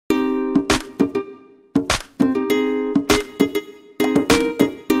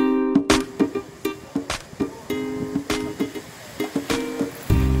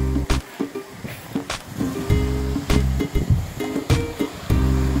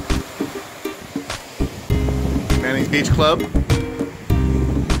Beach Club.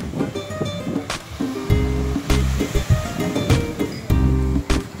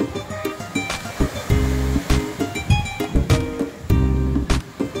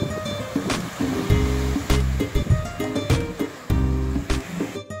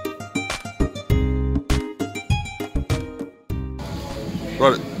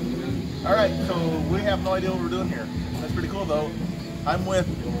 Run it. All right, so we have no idea what we're doing here. That's pretty cool, though. I'm with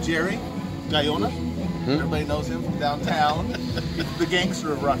Jerry Gaona. Everybody knows him from downtown. He's the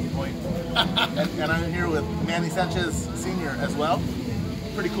gangster of Rocky Point. And I'm here with Manny Sanchez Sr. as well.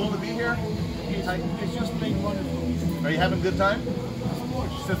 Pretty cool to be here. It's just been wonderful. Are you having a good time? Of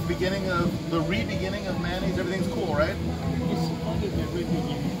course. Since the beginning of the re-beginning of Manny's, everything's cool, right? It's only the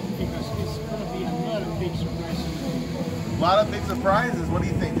re-beginning because it's going to be another big surprise. A lot of big surprises. What do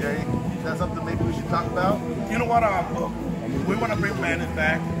you think, Jerry? Is that something maybe we should talk about? You know what? We want to bring Manny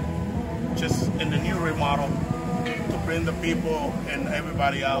back, just in the new remodel, to bring the people and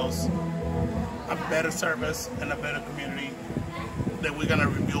everybody else a better service and a better community. That we're gonna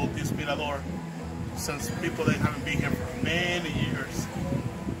rebuild this Mirador, since people that haven't been here for many years.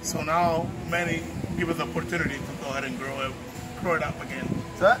 So now Manny give us the opportunity to go ahead and grow it up again.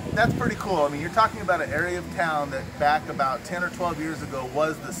 So that's pretty cool. I mean, you're talking about an area of town that back about 10 or 12 years ago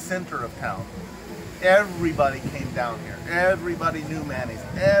was the center of town. Everybody came down here. Everybody knew Manny's.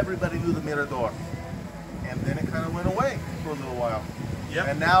 Everybody knew the Mirador. And then it kind of went away for a little while. Yep.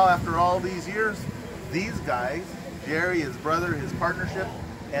 And now after all these years, these guys, Jerry, his brother, his partnership,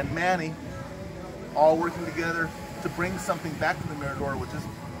 and Manny, all working together to bring something back to the Mirador, which is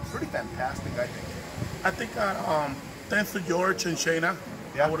pretty fantastic, I think. I think thanks to George and Shayna,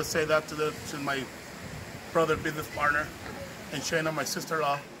 I would have said that to my brother, business partner, and Shayna, my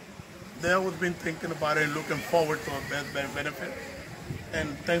sister-in-law. They always been thinking about it and looking forward to a better benefit.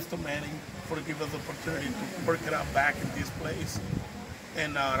 And thanks to Manny for giving us the opportunity to work it out back in this place.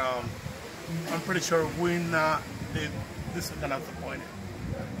 And I'm pretty sure this is gonna disappoint it.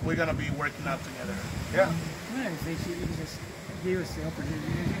 We're gonna be working out together. Yeah. Well, they just gave us the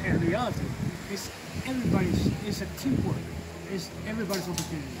opportunity. In reality, it's it's a teamwork. It's everybody's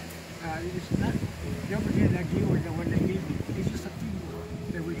opportunity. It's not the opportunity that you or the one they gave me. It's just a teamwork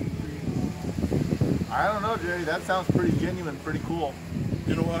that we can create. I don't know, Jerry. That sounds pretty genuine, pretty cool.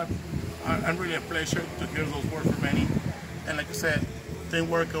 You know what? I'm really a pleasure to hear those words from Manny. And like I said,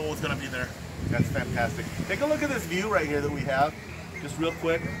 teamwork always gonna be there. That's fantastic. Take a look at this view right here that we have, just real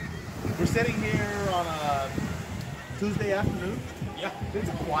quick. We're sitting here on a Tuesday afternoon. Yeah. It's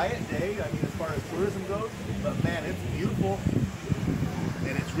a quiet day, I mean, as far as tourism goes, but man, it's beautiful.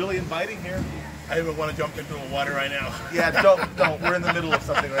 And it's really inviting here. I even want to jump into the water right now. Yeah, don't. We're in the middle of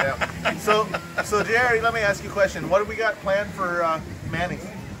something right now. So Jerry, let me ask you a question. What do we got planned for Manny's?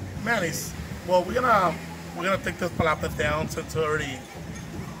 Manny's. Well, we're gonna take this palapas down since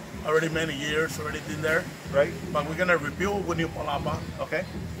already many years already been there. Right. But we're gonna rebuild with new palapa. Okay.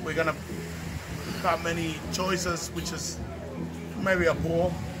 We're gonna have many choices, which is maybe a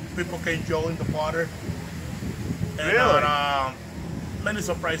pool. People can enjoy in the water. And, really? Many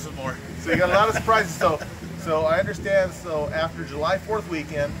surprises more. So you got a lot of surprises. So I understand. So after July 4th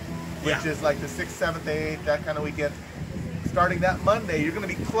weekend, which is like the 6th, 7th, 8th, that kind of weekend, starting that Monday, you're going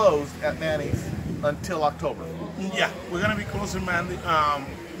to be closed at Manny's until October. Yeah, we're going to be closing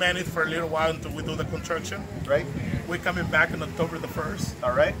Manny's for a little while until we do the construction. Right. We're coming back on October the 1st.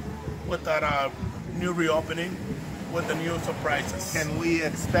 All right. With that new reopening, with the new surprises. Can we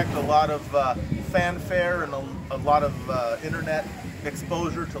expect a lot of fanfare and a lot of internet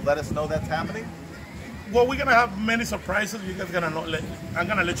exposure to let us know that's happening? Well, we're gonna have many surprises. You guys gonna know. I'm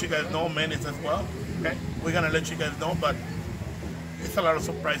gonna let you guys know many as well. Okay. We're gonna let you guys know, but it's a lot of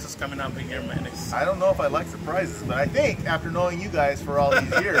surprises coming up in here, Manny. I don't know if I like surprises, but I think after knowing you guys for all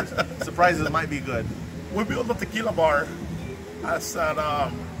these years, surprises might be good. We built a tequila bar as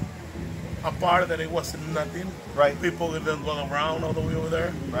a bar that it wasn't nothing. Right. People didn't go around all the way over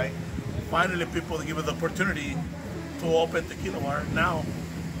there. Right. Finally, people give us the opportunity to open tequila bar. Now,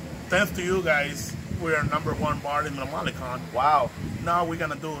 thanks to you guys, we are #1 bar in the Malecon. Wow. Now we're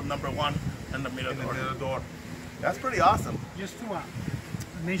gonna do #1 in the Mirador. That's pretty awesome. Just to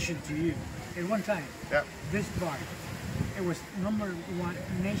mention to you, at one time, this bar, it was #1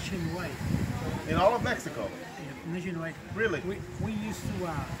 nationwide. In all of Mexico? Yeah, nationwide. Really? We used to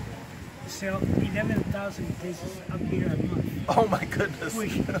sell 11,000 cases of beer a month. Oh my goodness,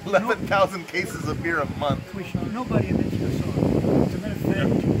 11,000 cases of beer a month. Which nobody in Mexico saw. As a matter of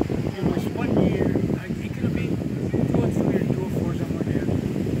fact, it was 1 year, it could have been 2 or 3 or 2 or 4 somewhere there,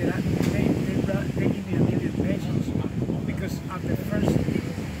 that they gave me a million pesos because of the first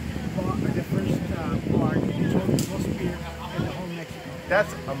bar that sold the most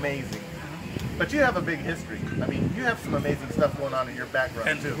That's amazing. But you have a big history. I mean, you have some amazing stuff going on in your background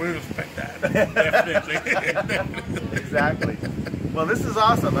And too. we respect that, definitely. Exactly. Well, this is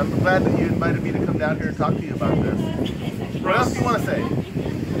awesome. I'm glad that you invited me to come down here and talk to you about this. What else do you want to say?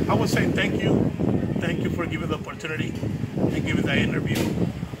 I would say thank you. Thank you for giving the opportunity and giving that interview.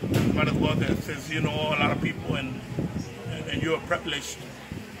 And might as well, that since you know a lot of people and you're privileged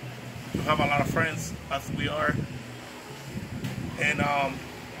to have a lot of friends as we are. And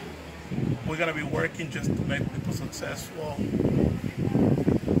we're gonna be working just to make people successful,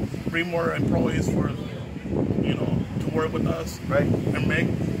 bring more employees for, you know, to work with us, Right. and make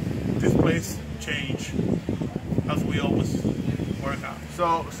this place change as we always work out.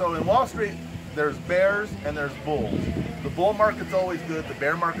 So in Wall Street, there's bears and there's bulls. The bull market's always good. The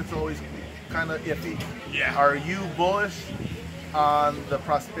bear market's always kind of iffy. Yeah. Are you bullish on the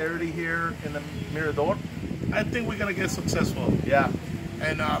prosperity here in the Mirador? I think we're gonna get successful, Yeah.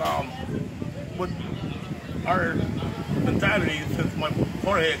 and with our mentality, since my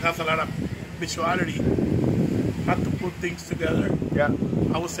forehead has a lot of visuality, have to put things together. Yeah.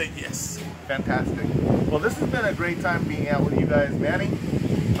 I would say yes. Fantastic. Well, this has been a great time being out with you guys. Manny,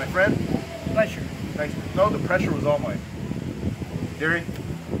 my friend, Pleasure. thanks. No, the pressure was all mine. Jerry,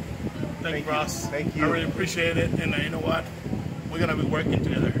 Thank you, Ross. Thank you. I really appreciate it, and you know what? We're gonna be working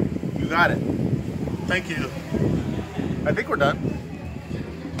together. you got it. Thank you. I think we're done.